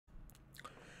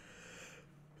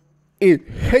Y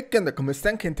hey, ¿qué onda? ¿Cómo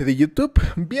están, gente de YouTube?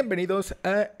 Bienvenidos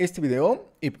a este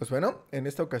video. Y pues bueno, en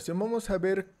esta ocasión vamos a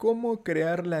ver cómo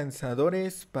crear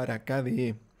lanzadores para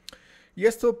KDE. ¿Y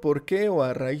esto por qué o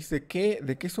a raíz de qué?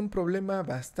 De que es un problema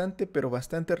bastante, pero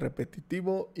bastante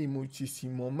repetitivo y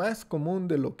muchísimo más común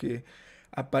de lo que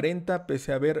aparenta,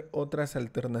 pese a haber otras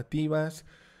alternativas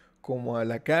como a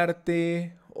la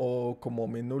carte o como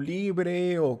menú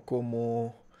libre o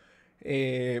como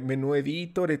menú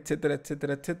editor, etcétera,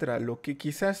 etcétera, etcétera. Lo que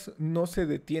quizás no se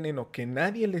detienen o que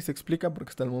nadie les explica,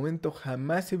 porque hasta el momento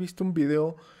jamás he visto un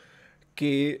video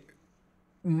que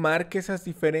marque esas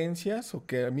diferencias o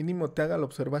que al mínimo te haga la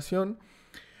observación.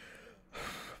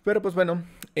 Pero pues bueno,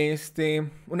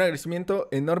 un agradecimiento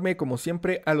enorme como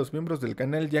siempre a los miembros del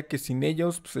canal, ya que sin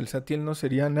ellos pues el Zatiel no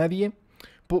sería nadie.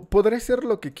 Podré ser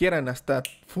lo que quieran, hasta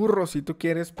furro si tú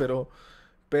quieres, pero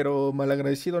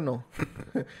malagradecido no.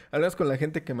 Hablas con la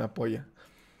gente que me apoya.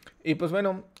 Y pues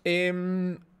bueno,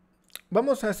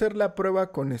 vamos a hacer la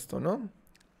prueba con esto, ¿no?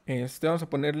 Vamos a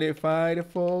ponerle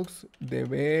Firefox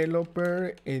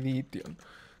Developer Edition.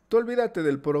 Tú olvídate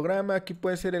del programa, aquí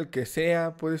puede ser el que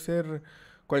sea, puede ser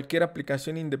cualquier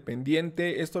aplicación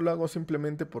independiente. Esto lo hago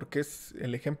simplemente porque es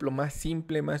el ejemplo más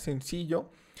simple, más sencillo.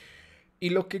 Y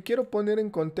lo que quiero poner en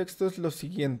contexto es lo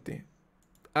siguiente.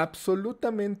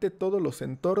 Absolutamente todos los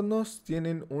entornos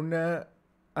tienen una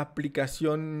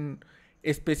aplicación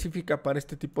específica para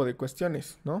este tipo de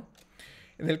cuestiones, ¿no?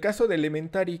 En el caso de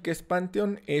Elementary, que es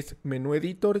Pantheon, es menú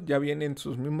editor, ya viene en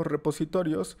sus mismos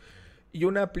repositorios. Y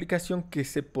una aplicación que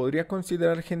se podría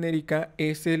considerar genérica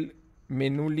es el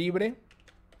menú libre,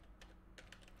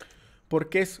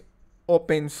 porque es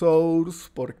open source,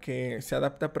 porque se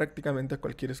adapta prácticamente a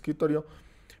cualquier escritorio,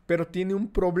 pero tiene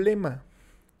un problema,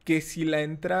 que si la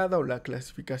entrada o la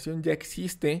clasificación ya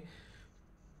existe,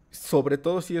 sobre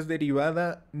todo si es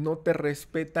derivada, no te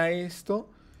respeta esto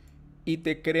y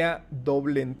te crea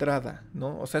doble entrada,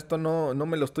 ¿no? O sea, esto no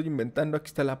me lo estoy inventando, aquí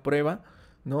está la prueba,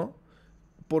 ¿no?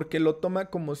 Porque lo toma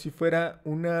como si fuera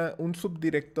un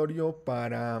subdirectorio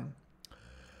para,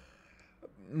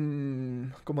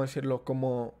 ¿cómo decirlo?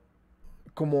 Como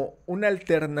una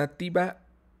alternativa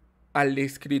al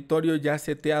escritorio ya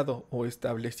seteado o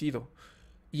establecido.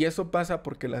 Y eso pasa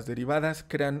porque las derivadas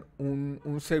crean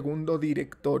un segundo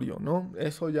directorio, ¿no?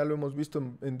 Eso ya lo hemos visto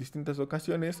en distintas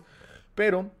ocasiones.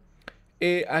 Pero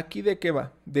aquí de qué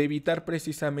va? De evitar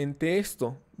precisamente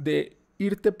esto, de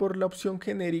irte por la opción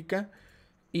genérica.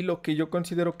 Y lo que yo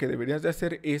considero que deberías de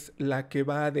hacer es la que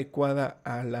va adecuada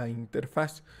a la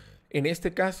interfaz. En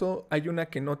este caso hay una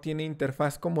que no tiene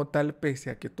interfaz como tal,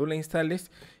 pese a que tú la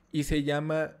instales, y se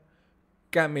llama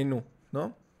kmenú,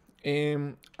 ¿no?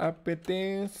 apt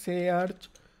search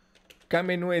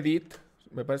kmenú edit,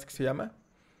 me parece que se llama.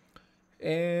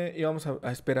 Y vamos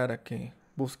a esperar a que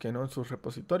busque, ¿no?, en sus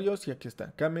repositorios. Y aquí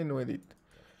está, kmenú edit.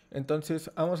 Entonces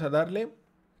vamos a darle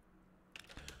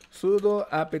sudo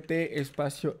apt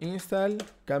espacio install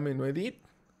kmenú edit.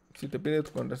 Si te pide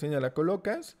tu contraseña la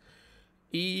colocas.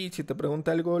 Y si te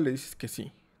pregunta algo le dices que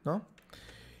sí, ¿no?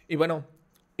 Y bueno,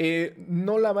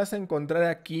 no la vas a encontrar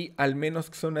aquí, al menos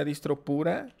que sea una distro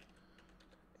pura.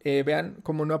 Vean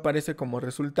cómo no aparece como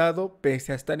resultado,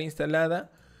 pese a estar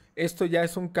instalada. Esto ya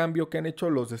es un cambio que han hecho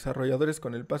los desarrolladores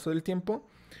con el paso del tiempo.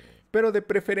 Pero de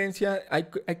preferencia hay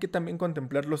que también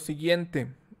contemplar lo siguiente.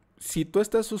 Si tú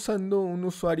estás usando un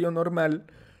usuario normal,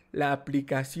 la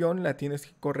aplicación la tienes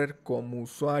que correr como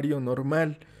usuario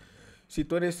normal. Si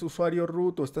tú eres usuario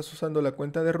root o estás usando la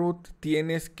cuenta de root,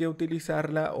 tienes que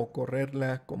utilizarla o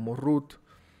correrla como root.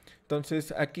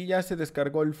 Entonces aquí ya se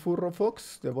descargó el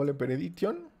Firefox Developer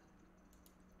Edition.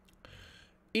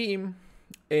 Y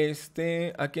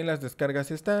aquí en las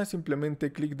descargas está.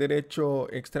 Simplemente clic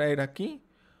derecho, extraer aquí.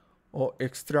 O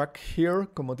extract here,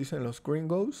 como dicen los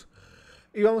gringos.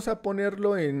 Y vamos a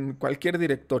ponerlo en cualquier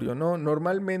directorio, ¿no?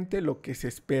 Normalmente lo que se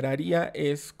esperaría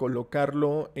es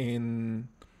colocarlo en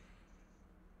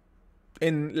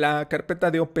la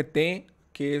carpeta de opt,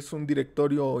 que es un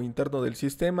directorio interno del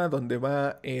sistema donde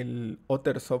va el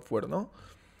other software, ¿no?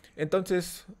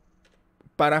 Entonces,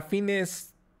 para fines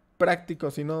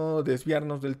prácticos y no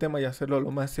desviarnos del tema y hacerlo lo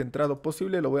más centrado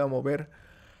posible, lo voy a mover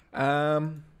a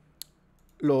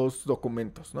los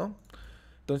documentos, ¿no?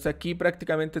 Entonces aquí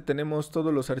prácticamente tenemos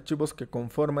todos los archivos que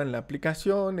conforman la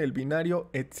aplicación, el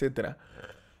binario, etc.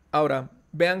 Ahora,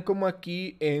 vean cómo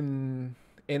aquí en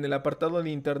el apartado de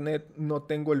internet no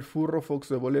tengo el Firefox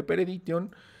Developer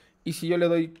Edition. Y si yo le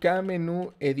doy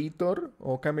kmenú editor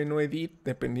o kmenú edit,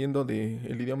 dependiendo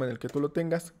del idioma en el que tú lo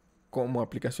tengas, como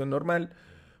aplicación normal,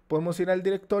 podemos ir al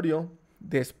directorio,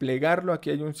 desplegarlo. Aquí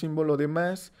hay un símbolo de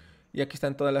más y aquí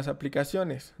están todas las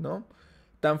aplicaciones, ¿no?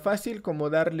 Tan fácil como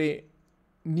darle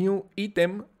new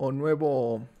item o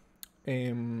nuevo,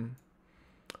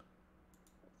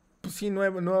 pues sí,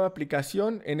 nueva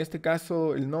aplicación. En este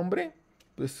caso el nombre,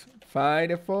 pues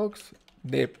Firefox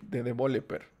de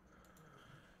developer.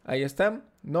 Ahí está,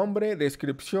 nombre,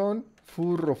 descripción,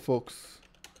 Firefox.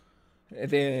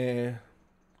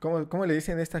 ¿Cómo le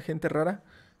dicen a esta gente rara?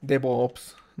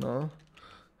 DevOps, ¿no?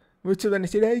 Muchos van a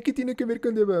decir, ay, ¿qué tiene que ver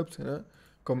con DevOps? ¿No?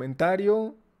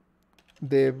 Comentario,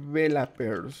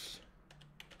 developers.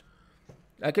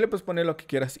 Aquí le puedes poner lo que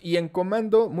quieras. Y en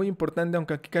comando, muy importante,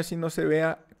 aunque aquí casi no se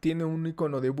vea, tiene un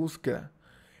icono de búsqueda.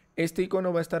 Este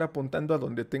icono va a estar apuntando a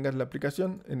donde tengas la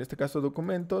aplicación. En este caso,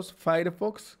 documentos,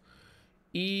 Firefox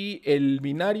y el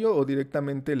binario o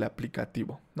directamente el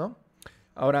aplicativo, ¿no?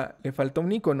 Ahora, le falta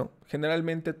un icono.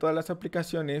 Generalmente todas las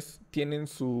aplicaciones tienen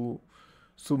su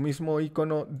mismo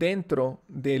icono dentro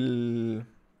de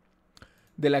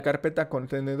la carpeta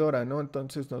contenedora, ¿no?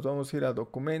 Entonces nos vamos a ir a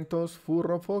documentos,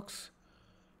 Firefox,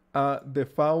 a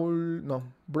default,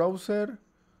 no, browser,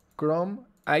 Chrome,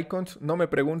 icons. No me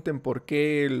pregunten por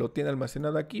qué lo tiene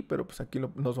almacenado aquí, pero pues aquí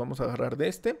nos vamos a agarrar de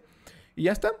este. Y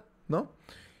ya está, ¿no?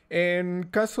 En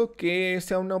caso que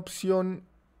sea una opción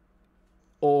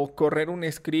o correr un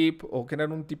script o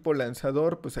crear un tipo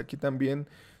lanzador, pues aquí también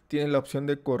tienen la opción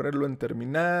de correrlo en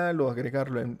terminal o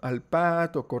agregarlo al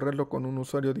pad o correrlo con un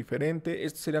usuario diferente.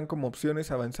 Estas serían como opciones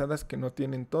avanzadas que no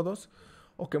tienen todos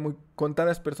o que muy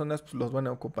contadas personas pues, los van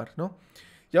a ocupar, ¿no?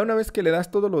 Ya una vez que le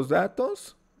das todos los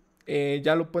datos,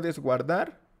 ya lo puedes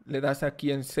guardar. Le das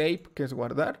aquí en Save, que es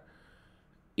guardar,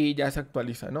 y ya se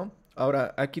actualiza, ¿no?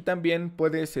 Ahora, aquí también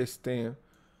puedes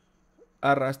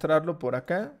arrastrarlo por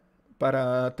acá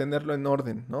para tenerlo en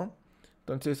orden, ¿no?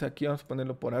 Entonces aquí vamos a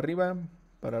ponerlo por arriba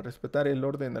para respetar el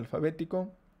orden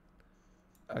alfabético.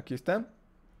 Aquí está.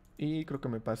 Y creo que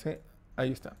me pasé.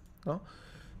 Ahí está, ¿no?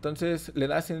 Entonces le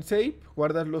das en Save,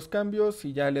 guardas los cambios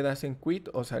y ya le das en Quit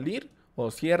o salir.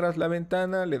 O cierras la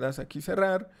ventana, le das aquí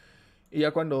cerrar. Y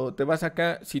ya cuando te vas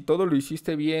acá, si todo lo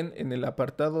hiciste bien en el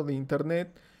apartado de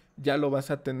internet, ya lo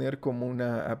vas a tener como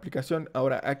una aplicación.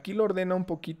 Ahora, aquí lo ordena un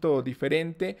poquito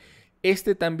diferente.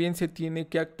 Este también se tiene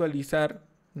que actualizar,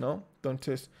 ¿no?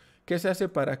 Entonces, ¿qué se hace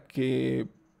para que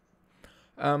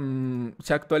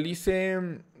se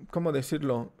actualice, ¿cómo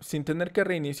decirlo? Sin tener que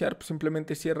reiniciar, pues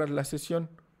simplemente cierras la sesión,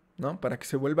 ¿no? Para que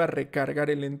se vuelva a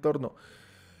recargar el entorno.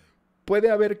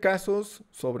 Puede haber casos,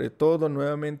 sobre todo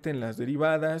nuevamente en las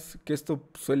derivadas, que esto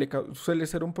suele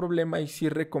ser un problema y sí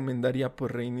recomendaría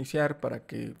pues reiniciar para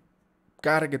que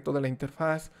cargue toda la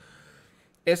interfaz.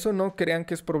 Eso no crean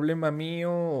que es problema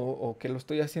mío o que lo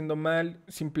estoy haciendo mal,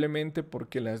 simplemente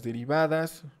porque las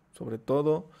derivadas, sobre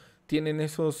todo, tienen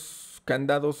esos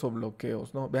candados o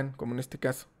bloqueos, ¿no? Vean, como en este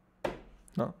caso,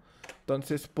 ¿no?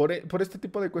 Entonces, por este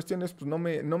tipo de cuestiones, pues no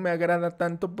me agrada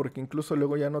tanto porque incluso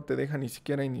luego ya no te deja ni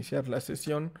siquiera iniciar la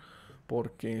sesión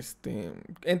porque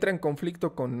entra en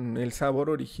conflicto con el sabor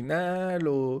original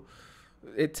o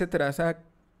etcétera. O sea,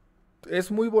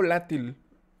 es muy volátil.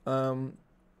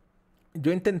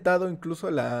 Yo he intentado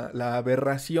incluso la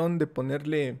aberración de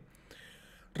ponerle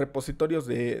repositorios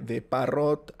de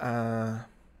Parrot a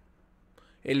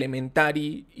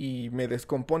Elementary y me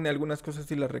descompone algunas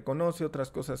cosas y las reconoce,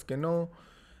 otras cosas que no.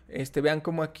 Vean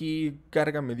como aquí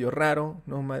carga medio raro,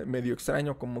 ¿no? Medio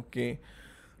extraño, como que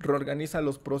reorganiza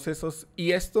los procesos.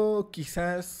 Y esto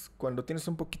quizás cuando tienes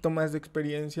un poquito más de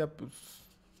experiencia, pues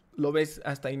lo ves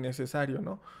hasta innecesario,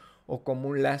 ¿no? O como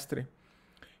un lastre.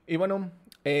 Y bueno,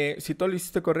 si todo lo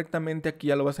hiciste correctamente, aquí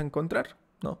ya lo vas a encontrar,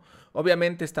 ¿no?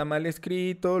 Obviamente está mal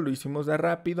escrito, lo hicimos de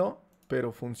rápido,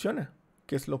 pero funciona,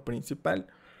 que es lo principal.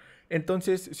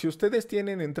 Entonces, si ustedes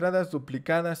tienen entradas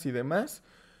duplicadas y demás,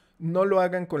 no lo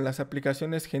hagan con las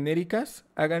aplicaciones genéricas,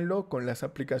 háganlo con las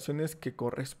aplicaciones que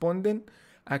corresponden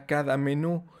a cada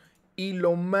menú. Y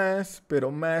lo más,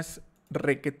 pero más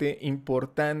requete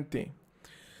importante,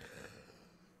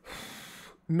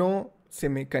 no se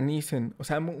mecanicen. O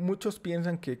sea, muchos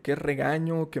piensan que es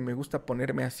regaño, que me gusta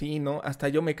ponerme así, ¿no? Hasta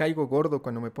yo me caigo gordo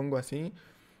cuando me pongo así.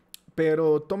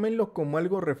 Pero tómenlo como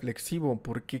algo reflexivo,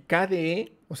 porque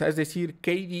KDE, o sea, es decir,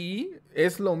 KDE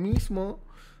es lo mismo,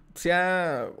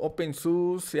 sea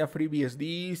OpenSUSE, sea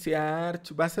FreeBSD, sea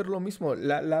Arch, va a ser lo mismo.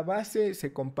 La base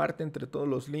se comparte entre todos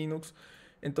los Linux.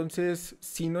 Entonces,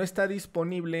 si no está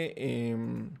disponible,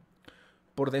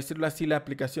 por decirlo así, la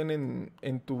aplicación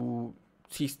en tu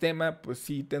sistema, pues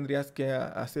sí tendrías que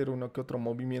hacer uno que otro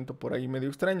movimiento por ahí medio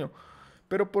extraño.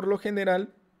 Pero por lo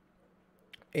general,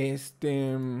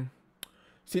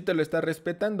 sí te lo está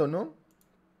respetando, ¿no?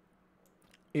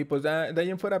 Y pues de ahí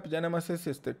en fuera, pues ya nada más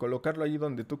es colocarlo ahí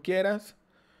donde tú quieras.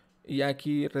 y ya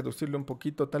aquí reducirle un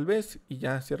poquito tal vez, y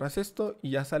ya cierras esto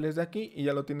y ya sales de aquí y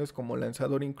ya lo tienes como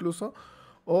lanzador incluso.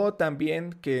 O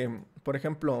también que, por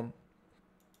ejemplo,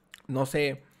 no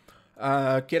sé,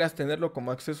 quieras tenerlo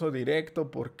como acceso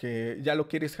directo porque ya lo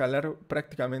quieres jalar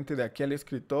prácticamente de aquí al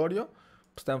escritorio,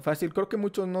 pues tan fácil. Creo que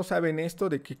muchos no saben esto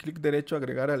de que clic derecho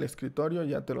agregar al escritorio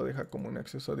ya te lo deja como un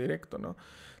acceso directo, ¿no?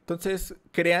 Entonces,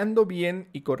 creando bien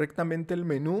y correctamente el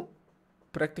menú,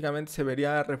 prácticamente se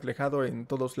vería reflejado en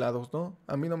todos lados, ¿no?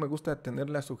 A mí no me gusta tener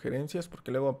las sugerencias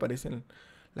porque luego aparecen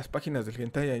las páginas del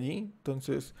hentai allí.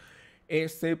 Entonces,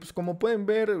 pues como pueden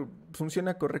ver,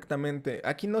 funciona correctamente.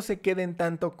 Aquí no se queden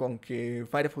tanto con que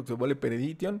Firefox se vuelve per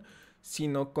edition,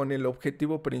 sino con el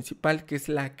objetivo principal, que es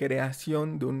la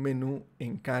creación de un menú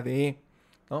en KDE,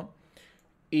 ¿no?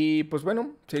 Y pues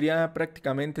bueno, sería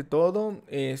prácticamente todo.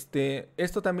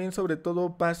 Esto también sobre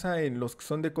todo pasa en los que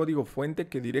son de código fuente,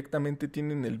 que directamente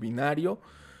tienen el binario.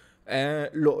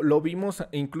 Lo vimos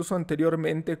incluso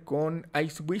anteriormente con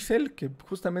Iceweasel, que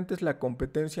justamente es la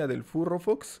competencia del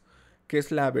FurroFox, que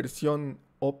es la versión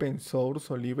open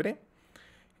source o libre.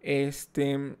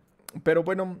 Pero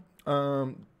bueno,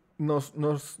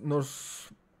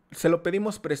 se lo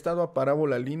pedimos prestado a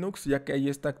Parábola Linux, ya que ahí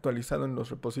está actualizado en los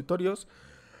repositorios.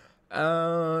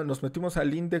 Nos metimos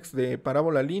al index de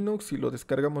Parábola Linux y lo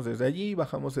descargamos desde allí,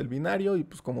 bajamos el binario y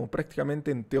pues como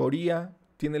prácticamente en teoría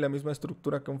tiene la misma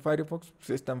estructura que un Firefox,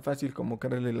 pues es tan fácil como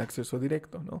crearle el acceso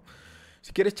directo, ¿no?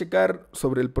 Si quieres checar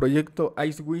sobre el proyecto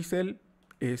Iceweasel,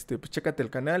 pues chécate el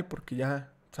canal porque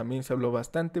ya también se habló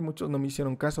bastante, muchos no me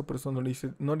hicieron caso, por eso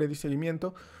no le di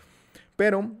seguimiento,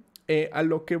 pero a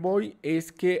lo que voy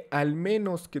es que al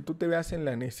menos que tú te veas en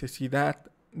la necesidad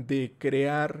de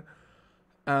crear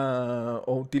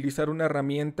o utilizar una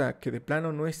herramienta que de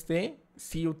plano no esté,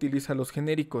 sí utiliza los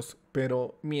genéricos,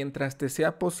 pero mientras te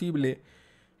sea posible,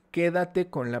 quédate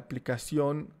con la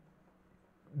aplicación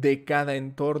de cada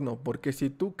entorno, porque si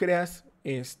tú creas,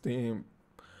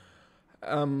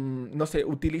 no sé,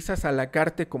 utilizas a la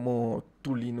carte como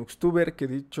tu LinuxTuber, que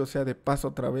dicho sea de paso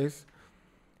otra vez,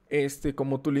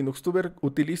 como tu LinuxTuber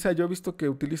utiliza, yo he visto que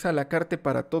utiliza la carte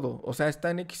para todo. O sea, está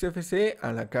en XFCE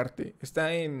a la carte,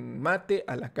 está en Mate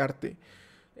a la carte,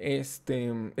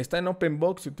 está en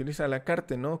OpenBox y utiliza la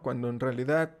carte, ¿no? Cuando en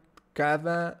realidad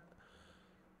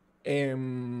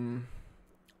em,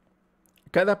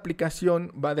 cada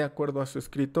aplicación va de acuerdo a su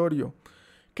escritorio.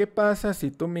 ¿Qué pasa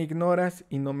si tú me ignoras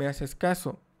y no me haces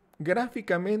caso?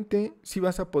 Gráficamente sí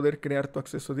vas a poder crear tu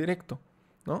acceso directo,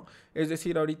 ¿no? Es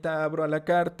decir, ahorita abro a la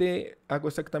carte, hago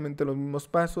exactamente los mismos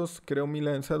pasos, creo mi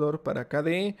lanzador para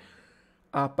KDE,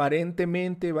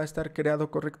 aparentemente va a estar creado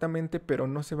correctamente, pero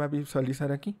no se va a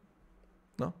visualizar aquí,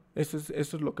 ¿no? Eso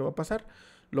es lo que va a pasar.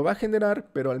 Lo va a generar,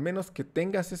 pero al menos que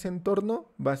tengas ese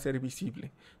entorno, va a ser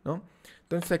visible, ¿no?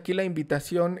 Entonces aquí la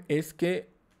invitación es que,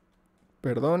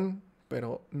 perdón,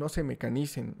 pero no se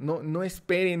mecanicen, no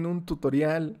esperen un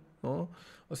tutorial, ¿no?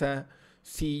 O sea,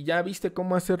 si ya viste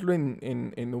cómo hacerlo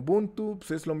en Ubuntu,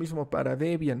 pues es lo mismo para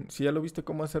Debian. Si ya lo viste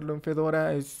cómo hacerlo en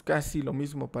Fedora, es casi lo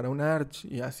mismo para un Arch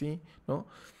y así, ¿no?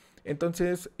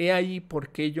 Entonces, he ahí por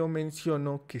qué yo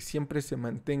menciono que siempre se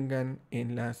mantengan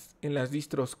en las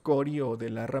distros Core o de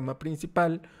la rama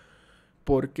principal,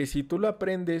 porque si tú lo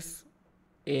aprendes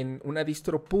en una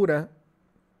distro pura,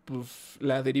 pues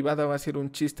la derivada va a ser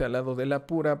un chiste al lado de la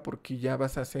pura, porque ya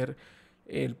vas a hacer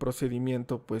el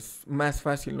procedimiento pues más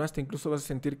fácil, ¿no? Hasta incluso vas a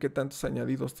sentir que tantos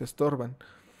añadidos te estorban.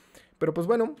 Pero pues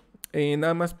bueno,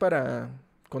 nada más para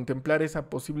contemplar esa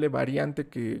posible variante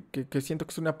que siento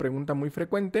que es una pregunta muy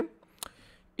frecuente.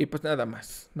 Y pues nada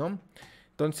más, ¿no?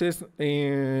 Entonces,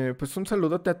 pues un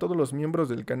saludote a todos los miembros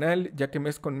del canal, ya que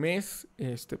mes con mes,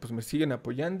 pues me siguen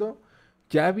apoyando.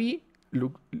 Yavi,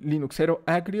 Linuxero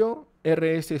Agrio,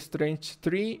 RS Strange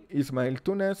 3, Ismael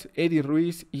Tunas, Eddie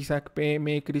Ruiz, Isaac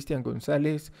PM, Cristian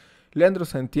González, Leandro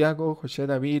Santiago, José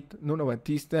David, Nuno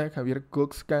Batista, Javier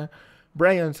Coxca,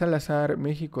 Brian Salazar,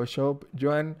 México Shop,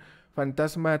 Joan,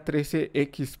 Fantasma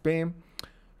 13XP,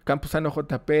 Campuzano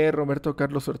JP, Roberto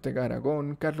Carlos Ortega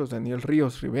Aragón, Carlos Daniel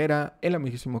Ríos Rivera, el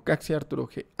amiguísimo Caxi, Arturo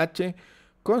GH,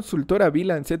 Consultora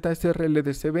Vilan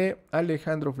ZSRLDCB,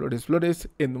 Alejandro Flores Flores,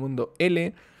 Edmundo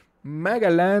L,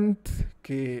 Magaland,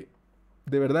 que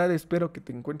de verdad espero que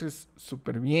te encuentres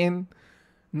súper bien.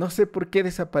 No sé por qué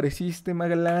desapareciste,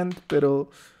 Magaland, pero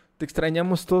te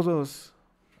extrañamos todos.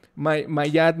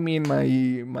 My admin,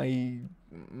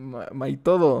 my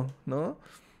todo, ¿no?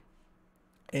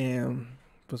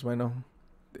 Pues bueno,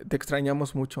 te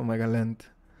extrañamos mucho, Magaland.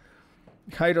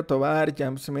 Jairo Tobar,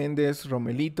 James Méndez,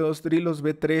 Romelitos, Drilos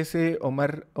B13,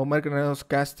 Omar Granados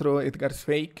Castro, Edgar's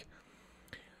Fake.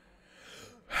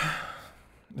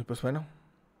 Y pues bueno,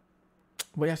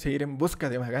 voy a seguir en busca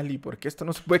de Magali porque esto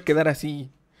no se puede quedar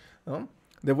así, ¿no?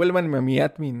 Devuélvanme a mi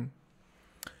admin.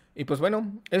 Y pues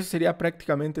bueno, eso sería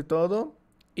prácticamente todo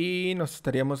y nos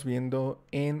estaríamos viendo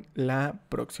en la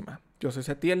próxima. Yo soy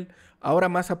Zatiel, ahora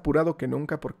más apurado que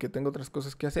nunca porque tengo otras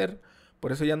cosas que hacer,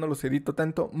 por eso ya no los edito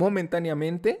tanto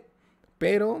momentáneamente,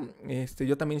 pero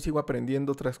yo también sigo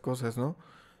aprendiendo otras cosas, ¿no?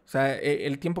 O sea,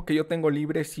 el tiempo que yo tengo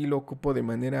libre sí lo ocupo de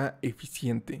manera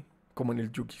eficiente, como en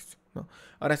el Yugis, ¿no?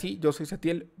 Ahora sí, yo soy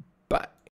Zatiel, bye.